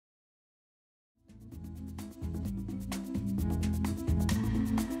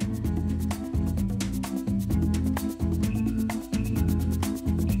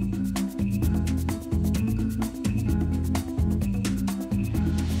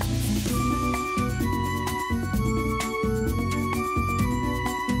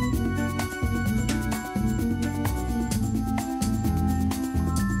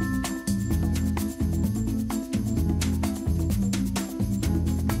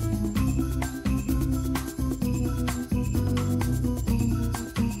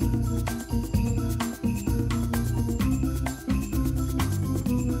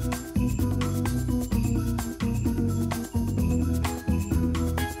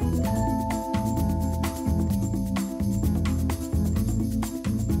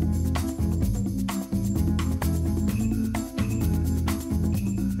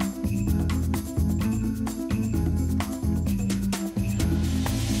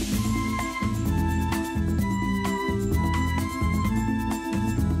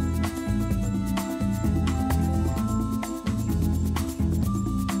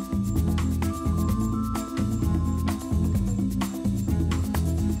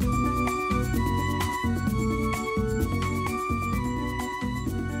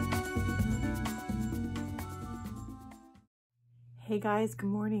Hey guys, good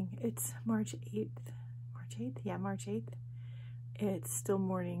morning. It's March 8th. March 8th? Yeah, March 8th. It's still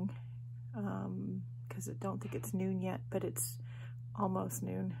morning because I don't think it's noon yet, but it's almost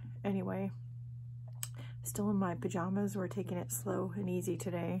noon. Anyway, still in my pajamas. We're taking it slow and easy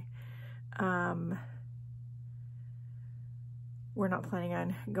today. We're not planning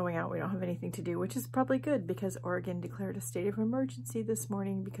on going out. We don't have anything to do, which is probably good because Oregon declared a state of emergency this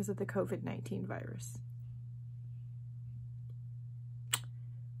morning because of the COVID-19 virus.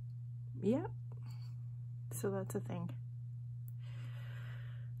 Yeah, so that's a thing.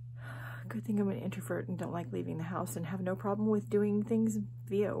 Good thing I'm an introvert and don't like leaving the house and have no problem with doing things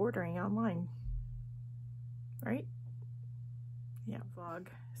via ordering online. Right? Yeah, vlog.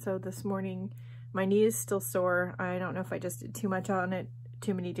 So this morning, my knee is still sore. I don't know if I just did too much on it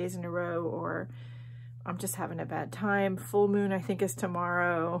too many days in a row or I'm just having a bad time. Full moon, I think, is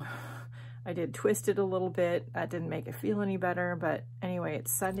tomorrow. I did twist it a little bit. That didn't make it feel any better, but anyway,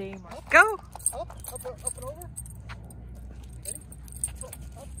 it's Sunday. Go! Up and over. Ready? Up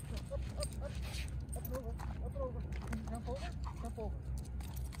and over. Jump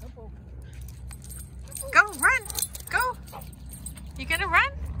over. Go, run! Go! You gonna run?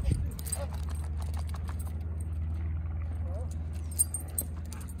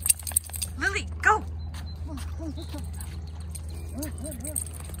 Lily, go!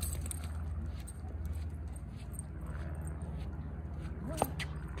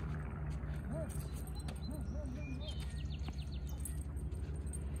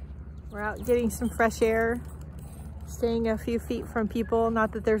 We're out getting some fresh air, staying a few feet from people,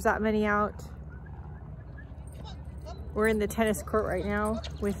 not that there's that many out. We're in the tennis court right now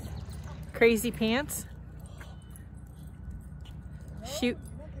with Crazy Pants.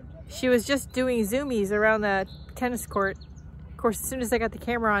 She was just doing zoomies around the tennis court. Of course, as soon as I got the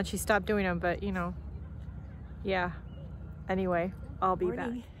camera on, she stopped doing them, but you know, yeah. Anyway, I'll be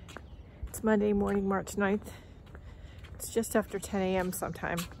back. It's Monday morning, March 9th. It's just after 10 a.m.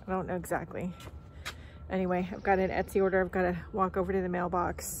 sometime. I don't know exactly. Anyway, I've got an Etsy order. I've got to walk over to the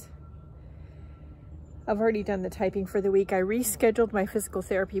mailbox. I've already done the typing for the week. I rescheduled my physical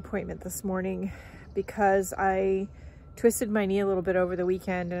therapy appointment this morning because I twisted my knee a little bit over the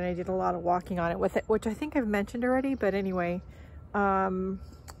weekend and I did a lot of walking on it with it, which I think I've mentioned already, but anyway,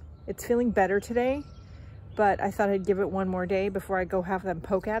 it's feeling better today, but I thought I'd give it one more day before I go have them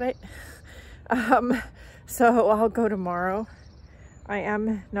poke at it. So I'll go tomorrow. I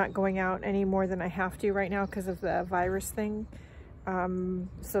am not going out any more than I have to right now because of the virus thing.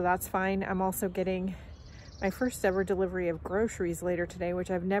 So that's fine. I'm also getting my first ever delivery of groceries later today, which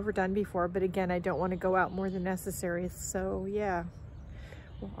I've never done before. But again, I don't want to go out more than necessary. So yeah,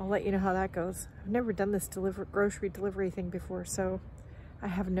 well, I'll let you know how that goes. I've never done this grocery delivery thing before, so I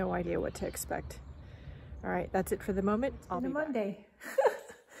have no idea what to expect. All right, that's it for the moment. I'll be Monday.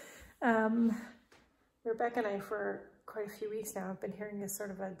 Rebecca and I, for quite a few weeks now, have been hearing this sort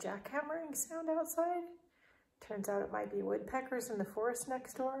of a jackhammering sound outside. Turns out it might be woodpeckers in the forest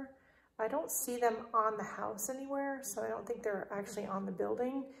next door. I don't see them on the house anywhere, so I don't think they're actually on the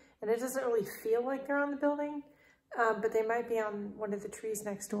building. And it doesn't really feel like they're on the building, but they might be on one of the trees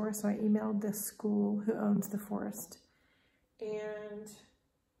next door. So I emailed the school who owns the forest. And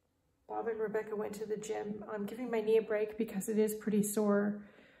Bob and Rebecca went to the gym. I'm giving my knee a break because it is pretty sore.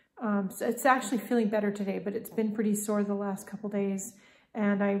 So it's actually feeling better today, but it's been pretty sore the last couple days.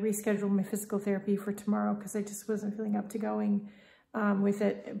 And I rescheduled my physical therapy for tomorrow because I just wasn't feeling up to going with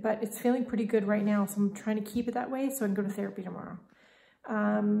it. But it's feeling pretty good right now, so I'm trying to keep it that way so I can go to therapy tomorrow.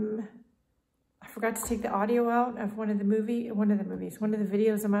 I forgot to take the audio out of one of the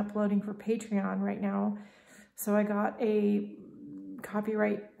videos I'm uploading for Patreon right now. So I got a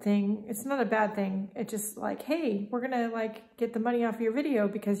copyright thing. It's not a bad thing. It's just like, hey, we're gonna like get the money off your video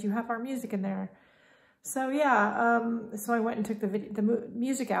because you have our music in there. So yeah, so I went and took the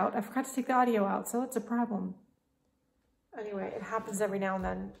music out. I forgot to take the audio out, so that's a problem. Anyway, it happens every now and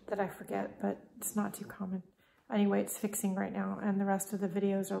then that I forget, but it's not too common. Anyway, it's fixing right now, and the rest of the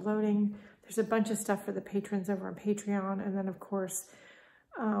videos are loading. There's a bunch of stuff for the patrons over on Patreon, and then of course,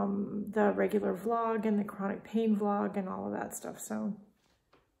 the regular vlog and the chronic pain vlog and all of that stuff. So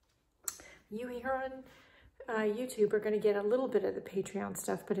you here on YouTube are going to get a little bit of the Patreon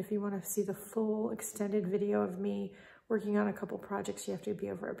stuff, but if you want to see the full extended video of me working on a couple projects, you have to be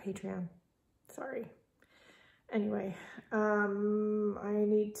over at Patreon. Sorry. Anyway, I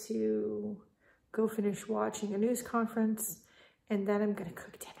need to go finish watching a news conference, and then I'm going to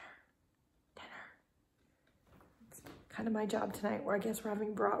cook dinner. Kind of my job tonight, where I guess we're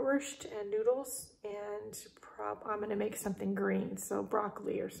having bratwurst and noodles, and I'm going to make something green, so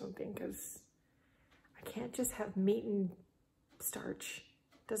broccoli or something, because I can't just have meat and starch.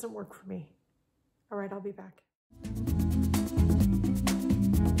 Doesn't work for me. All right, I'll be back.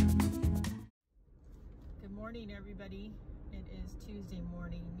 Good morning, everybody. It is Tuesday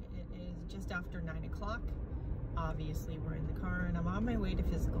morning. It is just after 9 o'clock. Obviously, we're in the car and I'm on my way to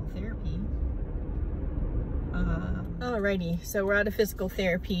physical therapy. Alrighty, so we're out of physical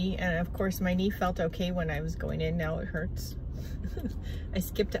therapy, and of course my knee felt okay when I was going in. Now it hurts. I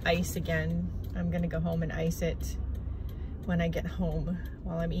skipped to ice again. I'm gonna go home and ice it when I get home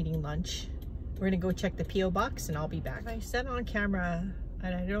while I'm eating lunch. We're gonna go check the P.O. box and I'll be back. I said on camera,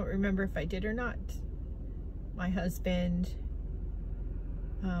 and I don't remember if I did or not, my husband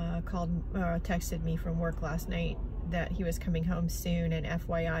texted me from work last night that he was coming home soon, and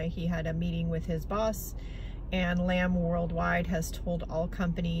FYI, he had a meeting with his boss, and Lamb Worldwide has told all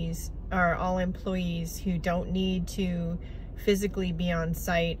companies, or all employees who don't need to physically be on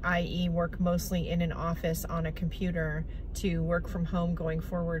site, i.e. work mostly in an office on a computer, to work from home going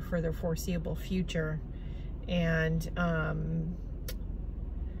forward for the foreseeable future. And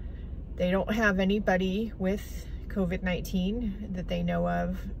they don't have anybody with COVID-19 that they know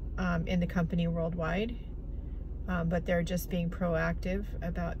of in the company worldwide, but they're just being proactive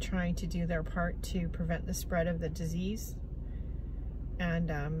about trying to do their part to prevent the spread of the disease.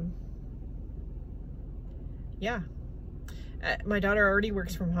 And yeah, my daughter already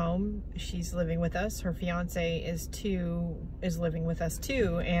works from home. She's living with us. Her fiance is living with us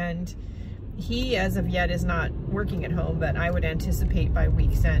too, and he as of yet is not working at home, but I would anticipate by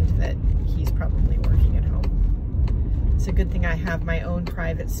week's end that he's probably working at home. It's a good thing I have my own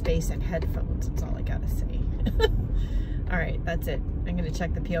private space and headphones. That's all I gotta say. All right, that's it. I'm gonna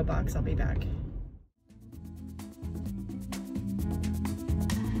check the P.O. box. I'll be back.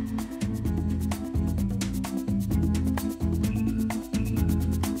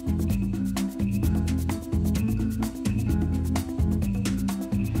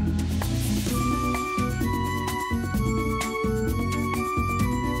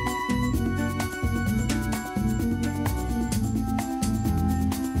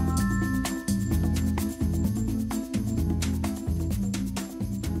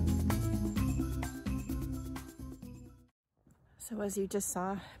 So as you just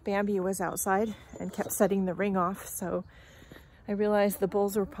saw, Bambi was outside and kept setting the ring off. So I realized the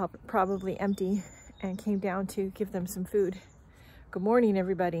bowls were probably empty and came down to give them some food. Good morning,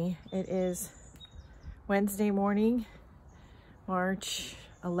 everybody. It is Wednesday morning, March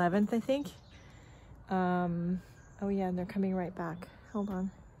 11th, I think. Oh yeah, and they're coming right back. Hold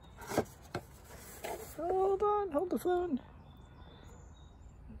on. Hold the phone.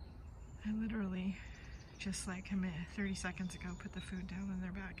 I literally just like 30 seconds ago put the food down and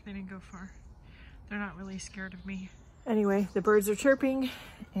they're back. They didn't go far. They're not really scared of me. Anyway, the birds are chirping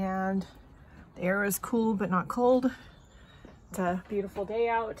and the air is cool but not cold. It's a beautiful day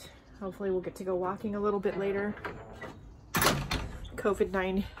out. Hopefully we'll get to go walking a little bit later.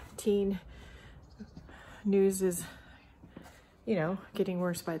 COVID-19 news is, you know, getting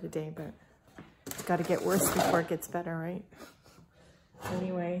worse by the day, but it's got to get worse before it gets better, right?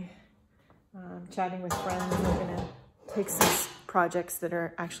 Anyway, chatting with friends. I'm gonna take some projects that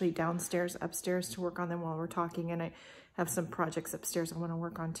are actually downstairs, upstairs to work on them while we're talking, and I have some projects upstairs I want to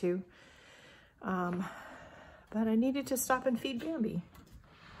work on too. But I needed to stop and feed Bambi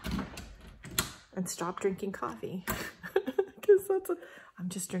and stop drinking coffee because I'm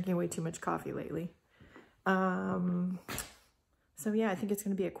just drinking way too much coffee lately. So yeah, I think it's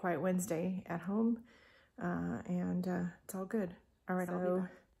gonna be a quiet Wednesday at home, and it's all good. All right, so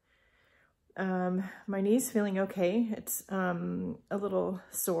my knee's feeling okay. It's a little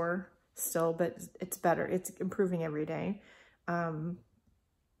sore still, but it's better. It's improving every day.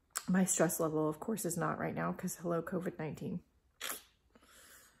 My stress level, of course, is not right now because hello, COVID-19.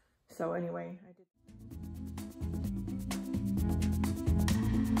 So anyway, I did.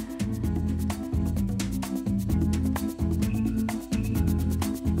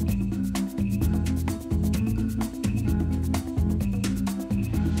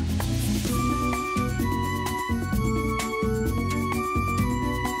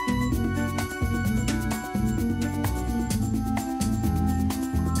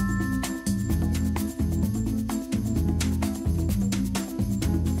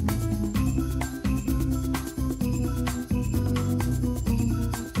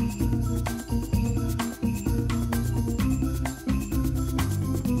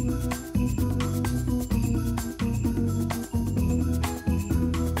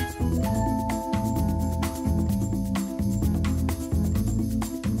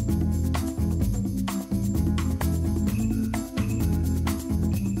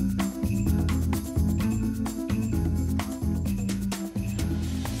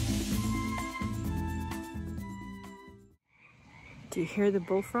 Do you hear the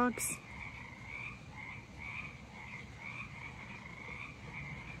bullfrogs?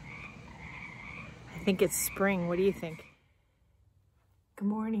 I think it's spring. What do you think? Good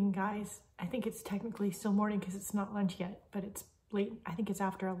morning, guys. I think it's technically still morning because it's not lunch yet, but it's late. I think it's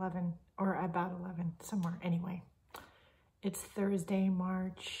after 11 or about 11, somewhere. Anyway, it's Thursday,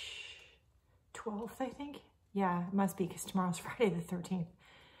 March 12th, I think. Yeah, it must be because tomorrow's Friday the 13th.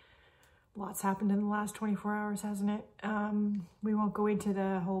 Lots happened in the last 24 hours, hasn't it? We won't go into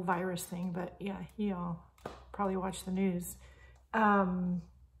the whole virus thing, but yeah, you all probably watch the news. And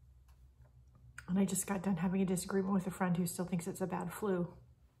I just got done having a disagreement with a friend who still thinks it's a bad flu.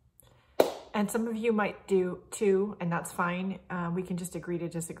 And some of you might do too, and that's fine. We can just agree to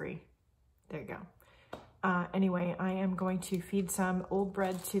disagree. There you go. Anyway, I am going to feed some old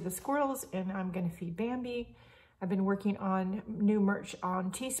bread to the squirrels, and I'm going to feed Bambi. I've been working on new merch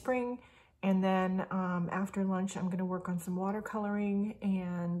on Teespring, and then after lunch, I'm going to work on some watercoloring,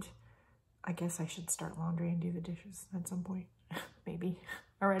 and I guess I should start laundry and do the dishes at some point, maybe.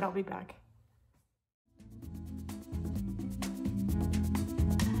 All right, I'll be back.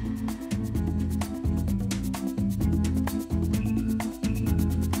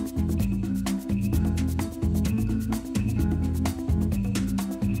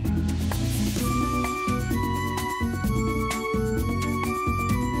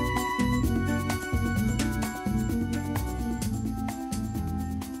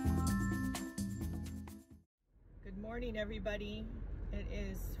 Everybody, it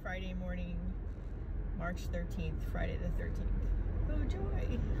is Friday morning, March 13th, Friday the 13th. Oh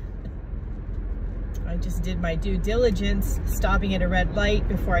joy. I just did my due diligence, stopping at a red light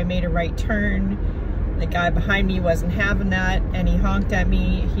before I made a right turn. The guy behind me wasn't having that, and he honked at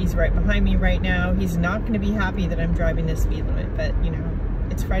me. He's right behind me right now. He's not going to be happy that I'm driving the speed limit, but you know,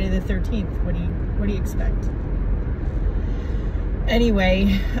 it's Friday the 13th. What do you expect?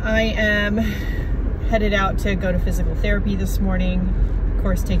 Anyway, I am headed out to go to physical therapy this morning, of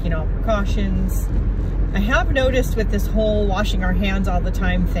course taking all precautions. I have noticed with this whole washing our hands all the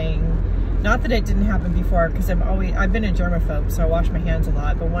time thing, not that it didn't happen before, because I've been a germaphobe, so I wash my hands a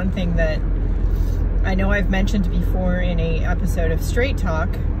lot, but one thing that I know I've mentioned before in a episode of Straight Talk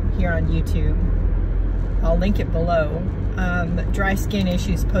here on YouTube, I'll link it below, dry skin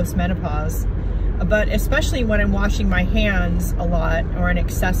issues post-menopause. But especially when I'm washing my hands a lot or an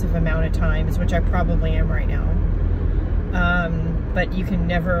excessive amount of times, which I probably am right now. But you can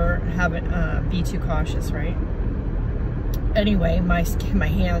never have it be too cautious, right? Anyway, my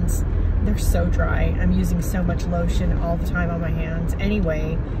hands, they're so dry. I'm using so much lotion all the time on my hands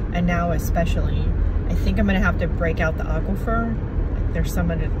anyway, and now especially. I think I'm gonna have to break out the Aquifer. There's some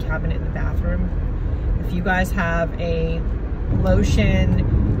in the cabinet in the bathroom. If you guys have a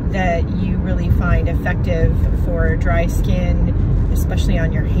lotion that you really find effective for dry skin, especially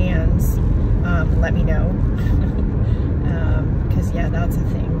on your hands, let me know. Because yeah, that's a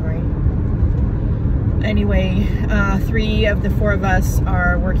thing, right? Anyway, 3 of the 4 of us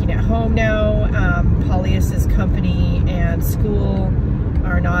are working at home now. Paulius's company and school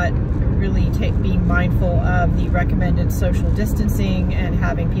are not really being mindful of the recommended social distancing and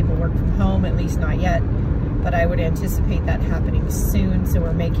having people work from home, at least not yet. But I would anticipate that happening soon, so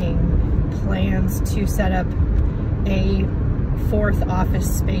we're making plans to set up a 4th office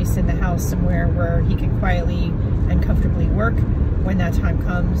space in the house somewhere where he can quietly and comfortably work when that time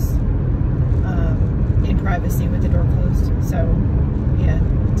comes, in privacy with the door closed. So yeah,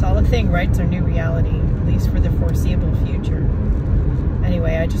 it's all a thing, right? It's our new reality, at least for the foreseeable future.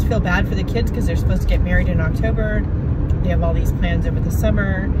 Anyway, I just feel bad for the kids because they're supposed to get married in October. They have all these plans over the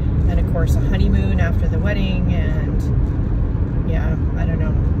summer, and of course a honeymoon after the wedding, and yeah, I don't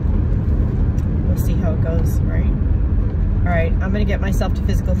know. We'll see how it goes, right? All right, I'm gonna get myself to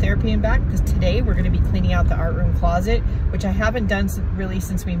physical therapy and back, because today we're gonna be cleaning out the art room closet, which I haven't done really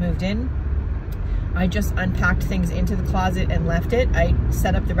since we moved in. I just unpacked things into the closet and left it. I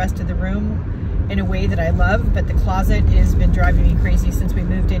set up the rest of the room in a way that I love, but the closet has been driving me crazy since we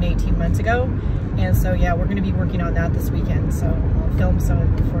moved in 18 months ago. And so yeah, we're gonna be working on that this weekend. So I'll film some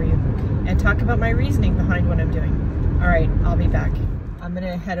of it for you and talk about my reasoning behind what I'm doing. All right, I'll be back. I'm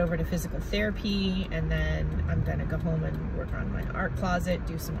gonna head over to physical therapy, and then I'm gonna go home and work on my art closet,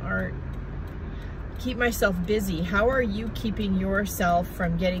 do some art, keep myself busy. How are you keeping yourself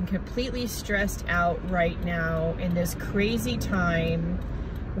from getting completely stressed out right now in this crazy time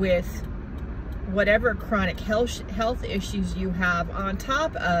with whatever chronic health issues you have on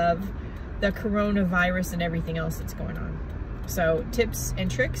top of the coronavirus and everything else that's going on? So tips and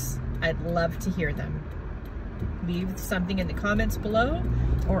tricks, I'd love to hear them. Leave something in the comments below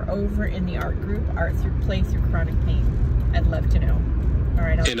or over in the art group, Art Through Play Through Chronic Pain. I'd love to know. All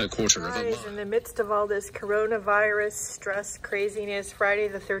right. In a quarter of a mile. In the midst of all this coronavirus stress craziness, Friday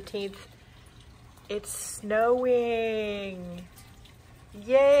the 13th, it's snowing.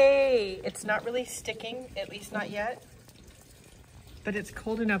 Yay! It's not really sticking, at least not yet. But it's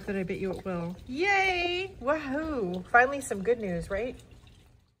cold enough that I bet you it will. Yay! Wahoo! Finally some good news, right?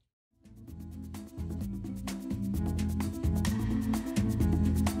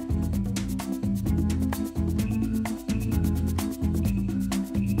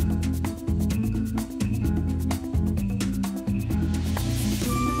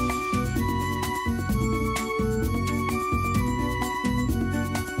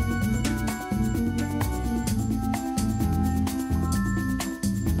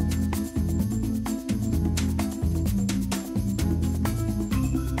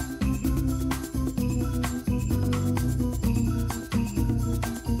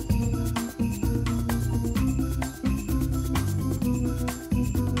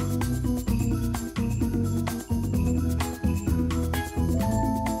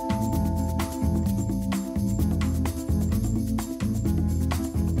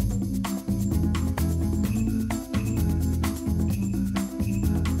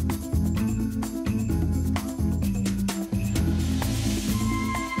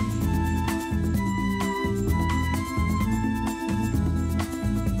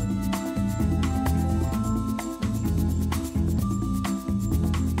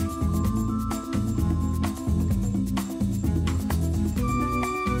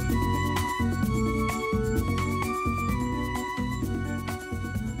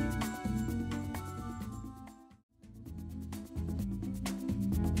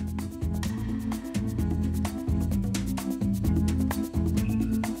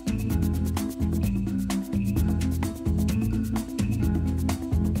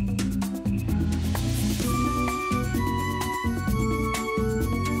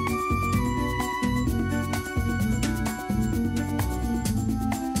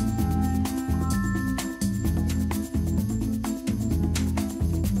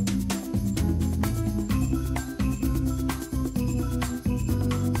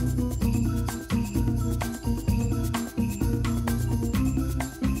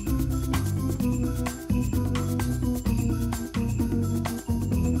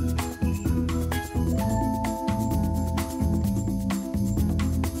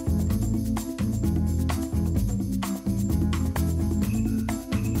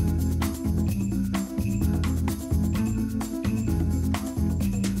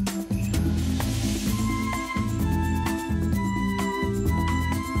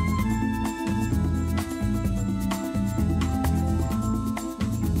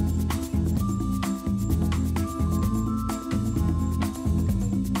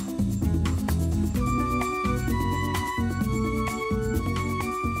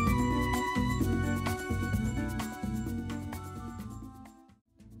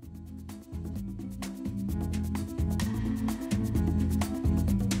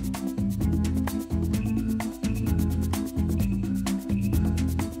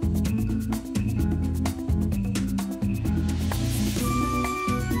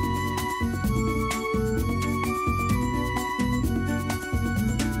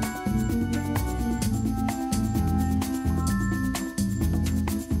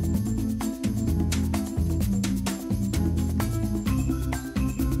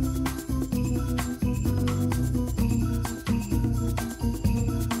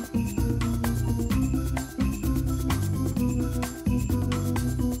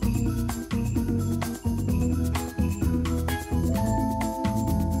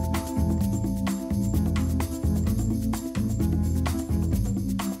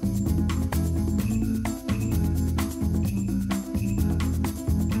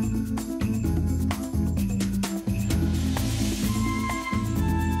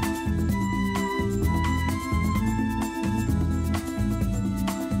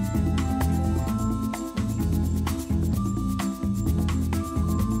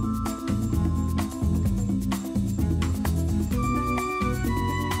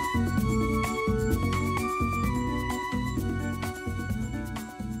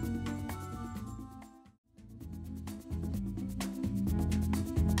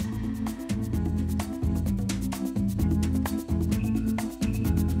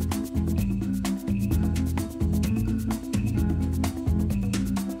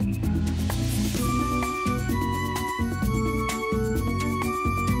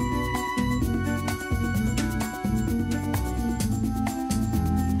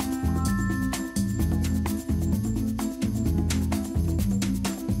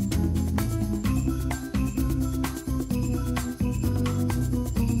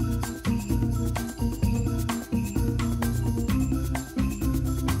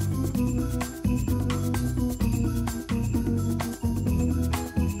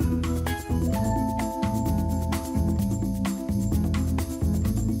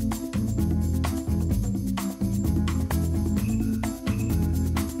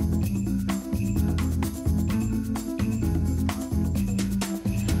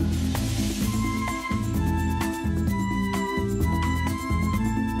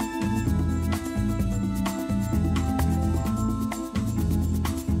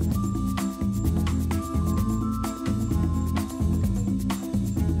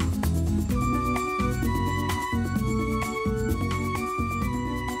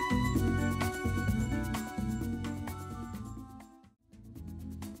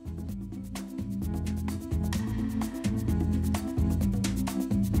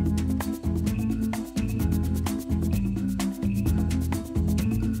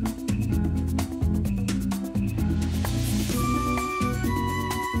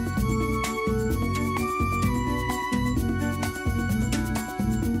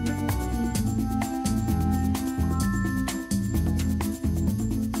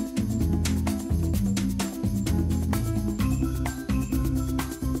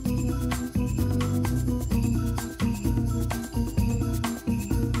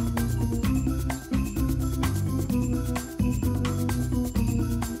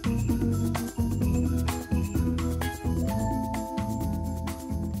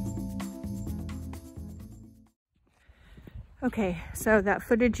 Okay, so that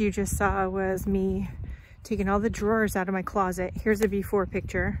footage you just saw was me taking all the drawers out of my closet. Here's a before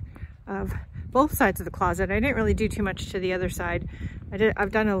picture of both sides of the closet. I didn't really do too much to the other side.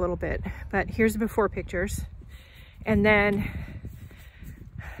 I've done a little bit, but here's the before pictures. And then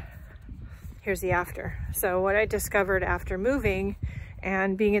here's the after. So what I discovered after moving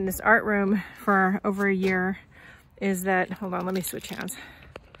and being in this art room for over a year is that, hold on, let me switch hands,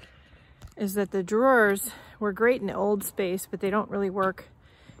 is that the drawers were great in the old space, but they don't really work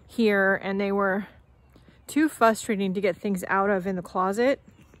here, and they were too frustrating to get things out of in the closet.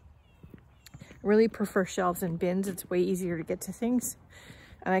 I really prefer shelves and bins. It's way easier to get to things,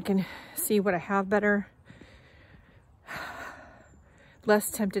 and I can see what I have better.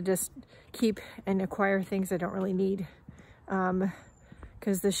 Less tempted to keep and acquire things I don't really need,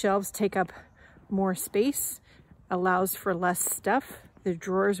 because the shelves take up more space, allows for less stuff. The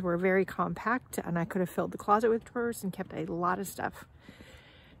drawers were very compact, and I could have filled the closet with drawers and kept a lot of stuff.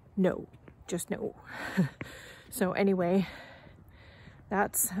 No, just no. So anyway,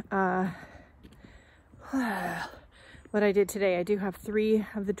 that's what I did today. I do have 3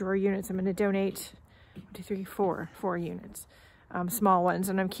 of the drawer units. I'm going to donate 1, 2, 3, 4 units, small ones,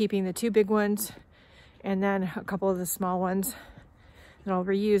 and I'm keeping the 2 big ones and then a couple of the small ones that I'll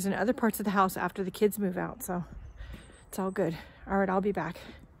reuse in other parts of the house after the kids move out. So it's all good. All right, I'll be back.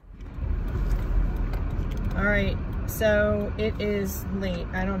 All right, so it is late.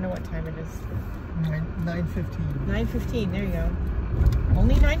 I don't know what time it is. 9:15. 9:15, there you go.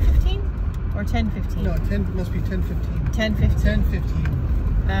 Only 9:15 or 10:15? No, 10 must be 10:15. 10:15.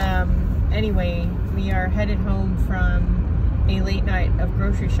 10:15. Anyway, we are headed home from a late night of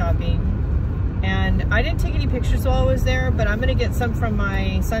grocery shopping. And I didn't take any pictures while I was there, but I'm gonna get some from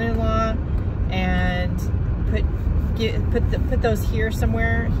my son-in-law and put those here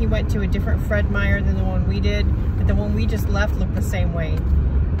somewhere. He went to a different Fred Meyer than the one we did, but the one we just left looked the same way.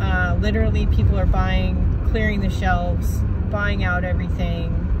 Literally, people are clearing the shelves, buying out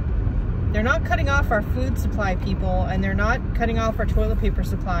everything. They're not cutting off our food supply, people, and they're not cutting off our toilet paper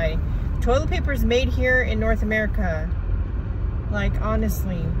supply. Toilet paper is made here in North America. Like,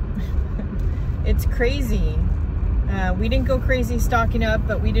 honestly, it's crazy. We didn't go crazy stocking up,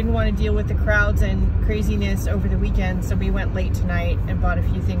 but we didn't want to deal with the crowds and craziness over the weekend, so we went late tonight and bought a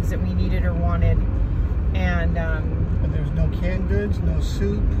few things that we needed or wanted. And but there's no canned goods, no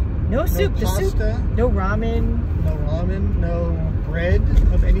soup, no soup, no pasta, no ramen, no bread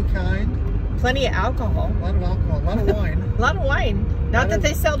of any kind. Plenty of alcohol. A lot of alcohol, a lot of wine. A lot of wine. Not that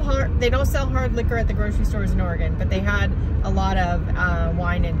they don't sell hard liquor at the grocery stores in Oregon, but they had a lot of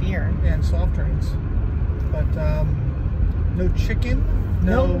wine and beer. And soft drinks. But no chicken.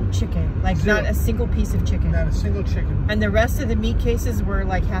 No chicken. Like 0. not a single piece of chicken. Not a single chicken. And the rest of the meat cases were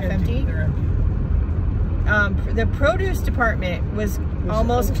like half empty. They're empty. The produce department was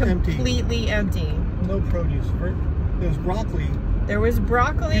almost completely empty. No produce. There was broccoli. There was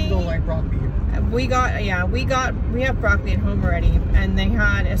broccoli. People don't like broccoli here. We have broccoli at home already, and they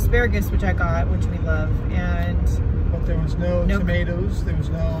had asparagus, which I got, which we love, and but there was no tomatoes. There was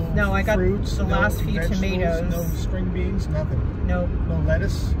no I got fruits, the last few tomatoes. No string beans, nothing. Nope. No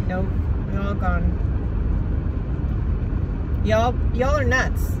lettuce. Nope. They're all gone. Y'all are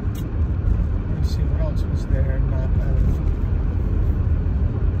nuts. Let's see what else was there.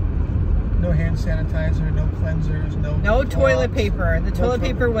 No hand sanitizer, no cleansers, no toilet paper. The toilet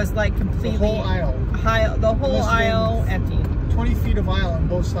paper was like completely the whole aisle. The whole aisle empty. 20 feet of aisle on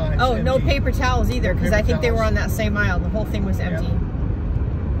both sides. Oh, empty. no paper towels either, because I think they were on that same aisle. The whole thing was empty.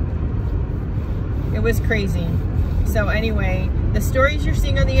 Yeah. It was crazy. So anyway, the stories you're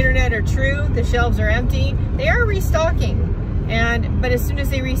seeing on the internet are true. The shelves are empty. They are restocking. But as soon as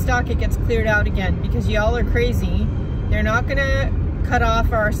they restock, it gets cleared out again, because y'all are crazy. They're not gonna cut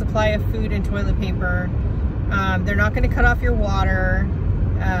off our supply of food and toilet paper. They're not gonna cut off your water.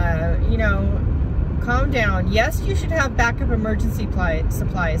 You know, calm down. Yes, you should have backup emergency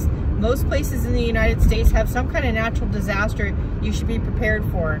supplies. Most places in the United States have some kind of natural disaster you should be prepared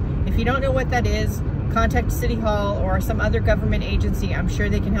for. If you don't know what that is, contact City Hall or some other government agency. I'm sure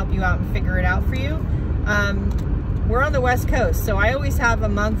they can help you out and figure it out for you. We're on the West Coast, so I always have a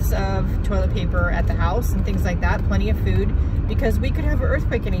month's of toilet paper at the house and things like that, plenty of food, because we could have an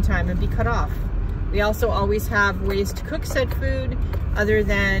earthquake anytime and be cut off. We also always have ways to cook said food other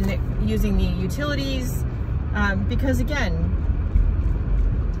than using the utilities, because again,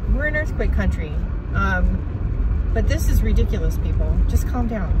 we're an earthquake country. But this is ridiculous, people. Just calm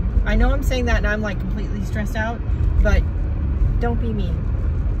down. I know I'm saying that and I'm like completely stressed out, but don't be me.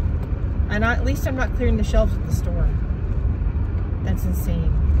 And at least I'm not clearing the shelves at the store. That's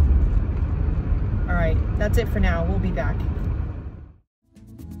insane. All right, that's it for now. We'll be back.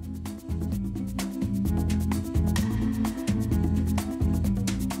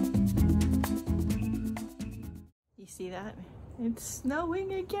 see that? It's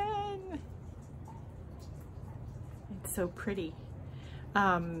snowing again. It's so pretty.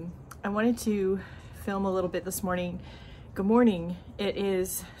 I wanted to film a little bit this morning. Good morning. It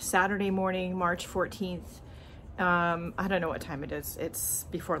is Saturday morning, March 14th. I don't know what time it is. It's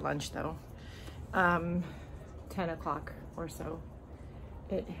before lunch though. 10 o'clock or so.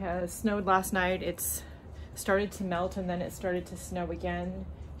 It has snowed last night. It's started to melt and then it started to snow again.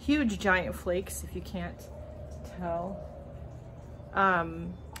 Huge giant flakes, if you can't tell.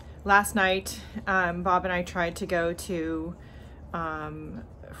 Last night, Bob and I tried to go to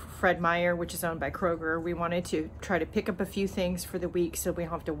Fred Meyer, which is owned by Kroger. We wanted to try to pick up a few things for the week so we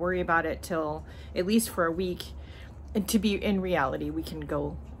don't have to worry about it till at least for a week. And to be in reality, we can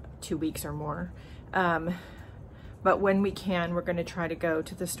go 2 weeks or more. But when we can, we're going to try to go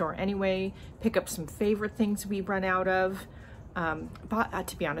to the store anyway, pick up some favorite things we run out of. But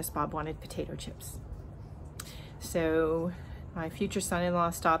to be honest, Bob wanted potato chips. So my future son-in-law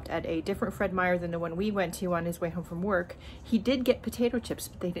stopped at a different Fred Meyer than the one we went to on his way home from work. He did get potato chips,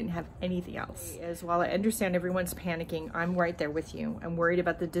 but they didn't have anything else. As while I understand everyone's panicking, I'm right there with you. I'm worried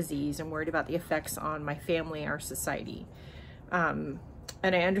about the disease. I'm worried about the effects on my family, our society. And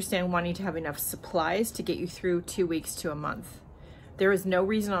I understand wanting to have enough supplies to get you through 2 weeks to a month. There is no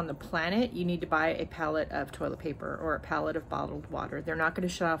reason on the planet you need to buy a pallet of toilet paper or a pallet of bottled water. They're not going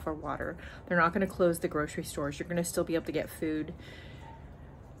to shut off our water. They're not going to close the grocery stores. You're going to still be able to get food.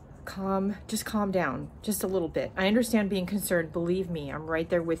 Just calm down just a little bit. I understand being concerned. Believe me, I'm right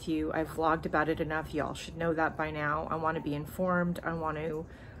there with you. I've vlogged about it enough. Y'all should know that by now. I want to be informed. I want to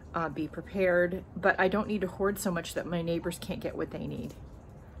be prepared, but I don't need to hoard so much that my neighbors can't get what they need.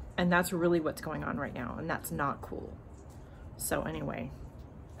 And that's really what's going on right now. And that's not cool. So anyway,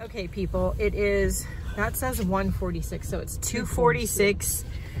 okay people, it is, that says 1:46, so it's 2:46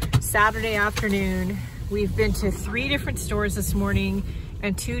 Saturday afternoon. We've been to 3 different stores this morning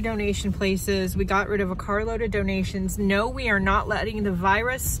and 2 donation places. We got rid of a carload of donations. No, we are not letting the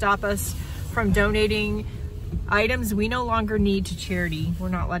virus stop us from donating items we no longer need to charity. We're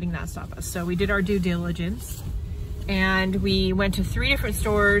not letting that stop us. So we did our due diligence and we went to 3 different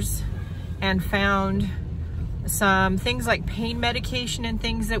stores and found some things like pain medication and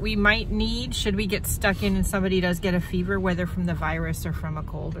things that we might need should we get stuck in and somebody does get a fever, whether from the virus or from a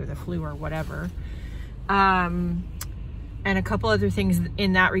cold or the flu or whatever. And a couple other things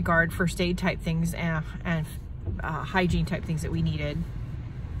in that regard, first aid type things and hygiene type things that we needed.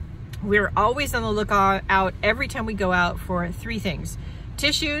 We're always on the lookout every time we go out for 3 things: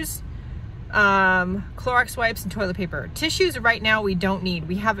 tissues, Clorox wipes, and toilet paper. Tissues right now we don't need.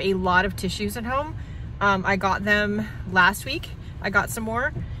 We have a lot of tissues at home. I got them last week. I got some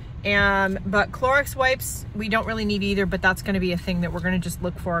more. But Clorox wipes, we don't really need either, but that's gonna be a thing that we're gonna just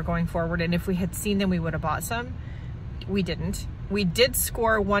look for going forward. And if we had seen them, we would have bought some. We didn't. We did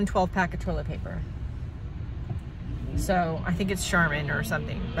score 1 12-pack of toilet paper. So I think it's Charmin or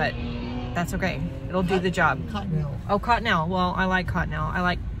something, but that's okay. It'll do the job. Cottonelle. Oh, Cottonelle. Well, I like Cottonelle. I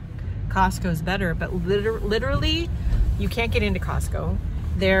like Costco's better, but literally you can't get into Costco.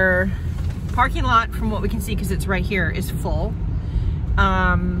 Their parking lot, from what we can see, because it's right here, is full.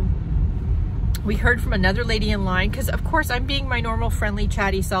 We heard from another lady in line, because of course I'm being my normal friendly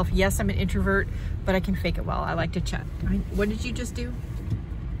chatty self. Yes, I'm an introvert, but I can fake it well. I like to chat. What did you just do?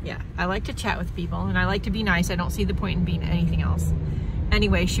 Yeah, I like to chat with people and I like to be nice. I don't see the point in being anything else.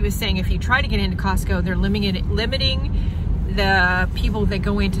 Anyway, she was saying if you try to get into Costco, they're limiting the people that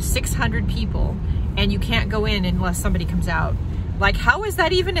go into 600 people, and you can't go in unless somebody comes out. Like, how is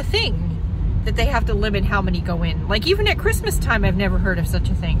that even a thing? That they have to limit how many go in. Like, even at Christmas time, I've never heard of such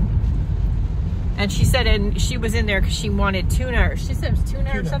a thing. And she said, and she was in there because she wanted tuna, or she said it was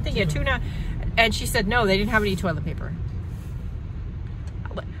tuna or something. Yeah, tuna. And she said, no, they didn't have any toilet paper.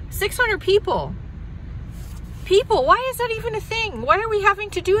 600 people. People, why is that even a thing? Why are we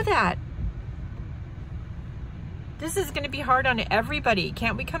having to do that? This is going to be hard on everybody.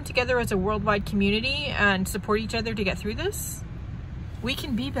 Can't we come together as a worldwide community and support each other to get through this? We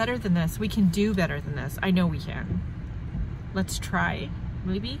can be better than this. We can do better than this. I know we can. Let's try.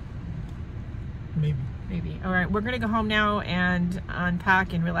 Maybe? Maybe. Maybe. All right, we're gonna go home now and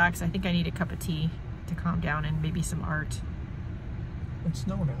unpack and relax. I think I need a cup of tea to calm down and maybe some art. It's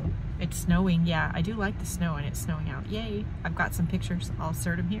snowing out. It's snowing, yeah. I do like the snow and it's snowing out. Yay. I've got some pictures. I'll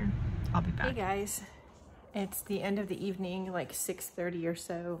insert them here. I'll be back. Hey guys. It's the end of the evening, like 6:30 or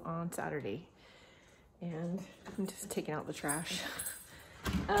so on Saturday. And I'm just taking out the trash.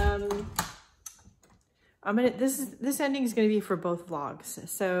 This ending is gonna be for both vlogs.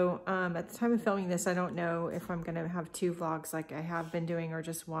 So at the time of filming this, I don't know if I'm gonna have 2 vlogs like I have been doing or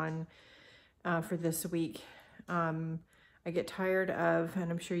just one for this week. I get tired of,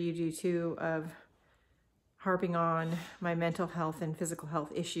 and I'm sure you do too, of harping on my mental health and physical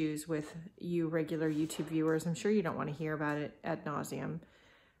health issues with you regular YouTube viewers. I'm sure you don't want to hear about it ad nauseum,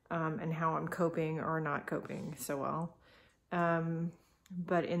 and how I'm coping or not coping so well.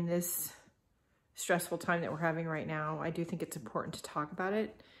 But in this stressful time that we're having right now, I do think it's important to talk about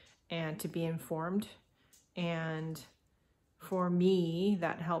it and to be informed. And for me,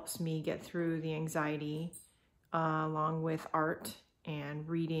 that helps me get through the anxiety, along with art and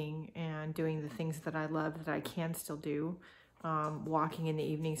reading and doing the things that I love that I can still do. Walking in the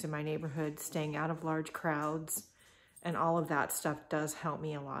evenings in my neighborhood, staying out of large crowds, and all of that stuff does help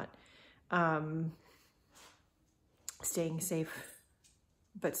me a lot. Staying safe,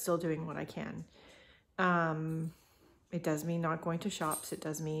 but still doing what I can. It does mean not going to shops. It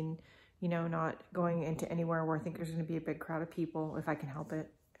does mean, you know, not going into anywhere where I think there's going to be a big crowd of people if I can help it.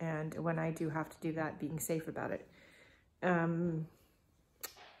 And when I do have to do that, being safe about it.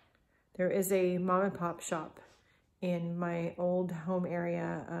 There is a mom and pop shop in my old home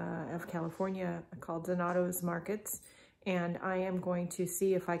area of California called Donato's Markets. And I am going to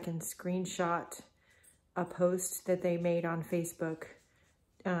see if I can screenshot a post that they made on Facebook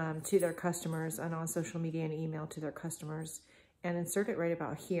to their customers and on social media and email to their customers and insert it right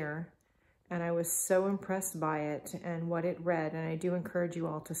about here. And I was so impressed by it and what it read. And I do encourage you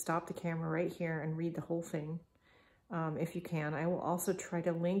all to stop the camera right here and read the whole thing if you can. I will also try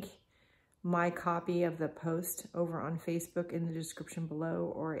to link my copy of the post over on Facebook in the description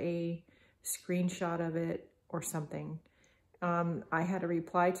below, or a screenshot of it or something. I had a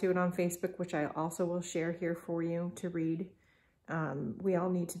reply to it on Facebook, which I also will share here for you to read. We all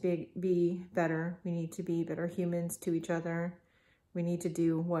need to be better. We need to be better humans to each other. We need to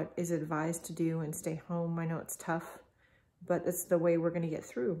do what is advised to do and stay home. I know it's tough, but it's the way we're going to get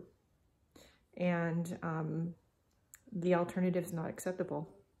through. And the alternative is not acceptable.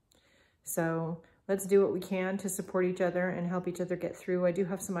 So let's do what we can to support each other and help each other get through. I do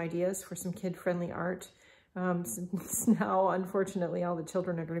have some ideas for some kid-friendly art. Now, unfortunately, all the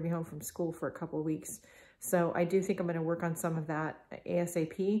children are going to be home from school for a couple of weeks. So I do think I'm going to work on some of that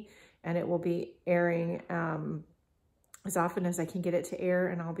ASAP, and it will be airing as often as I can get it to air,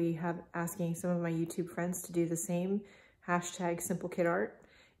 and I'll be asking some of my YouTube friends to do the same. #SimpleKidArt,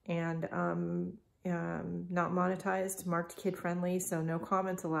 and not monetized, marked kid-friendly, so no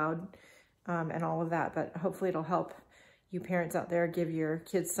comments allowed, and all of that. But hopefully it'll help you parents out there give your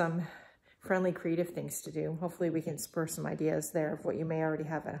kids some friendly, creative things to do. Hopefully we can spur some ideas there of what you may already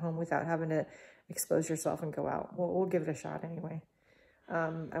have at home without having to expose yourself and go out. We'll give it a shot anyway.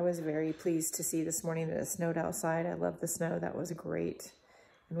 I was very pleased to see this morning that it snowed outside. I love the snow. That was great.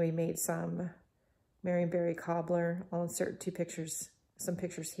 And we made some Marionberry cobbler. I'll insert some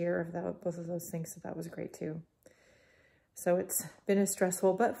pictures here of both of those things. So that was great too. So it's been a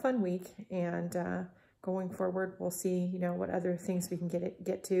stressful but fun week. And going forward, we'll see, you know, what other things we can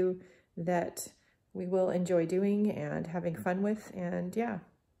get to that we will enjoy doing and having fun with. And yeah,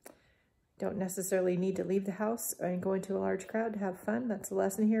 don't necessarily need to leave the house and go into a large crowd to have fun. That's a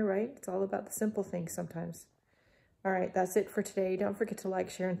lesson here, right? It's all about the simple things sometimes. All right, that's it for today. Don't forget to like,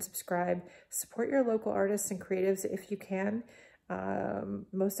 share, and subscribe. Support your local artists and creatives if you can.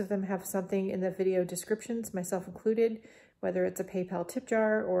 Most of them have something in the video descriptions, myself included, whether it's a PayPal tip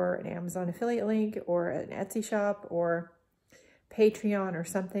jar or an Amazon affiliate link or an Etsy shop or Patreon or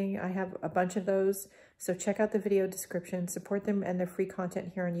something. I have a bunch of those. So check out the video description, support them and their free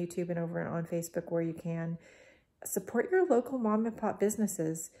content here on YouTube and over on Facebook where you can. Support your local mom and pop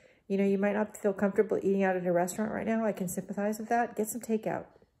businesses. You know, you might not feel comfortable eating out at a restaurant right now. I can sympathize with that. Get some takeout.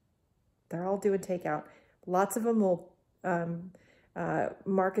 They're all doing takeout. Lots of them will,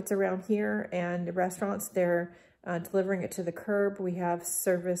 markets around here and restaurants, they're delivering it to the curb. We have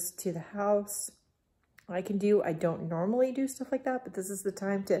service to the house. I don't normally do stuff like that, but this is the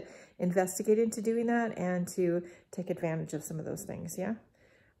time to investigate into doing that and to take advantage of some of those things, yeah?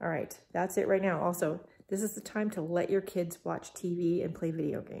 All right, that's it right now. Also, this is the time to let your kids watch TV and play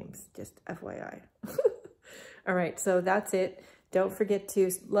video games, just FYI. All right, so that's it. Don't forget to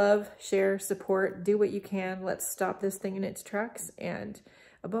love, share, support, do what you can. Let's stop this thing in its tracks. And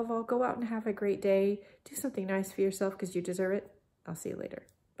above all, go out and have a great day. Do something nice for yourself because you deserve it. I'll see you later.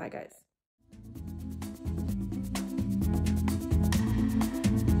 Bye, guys.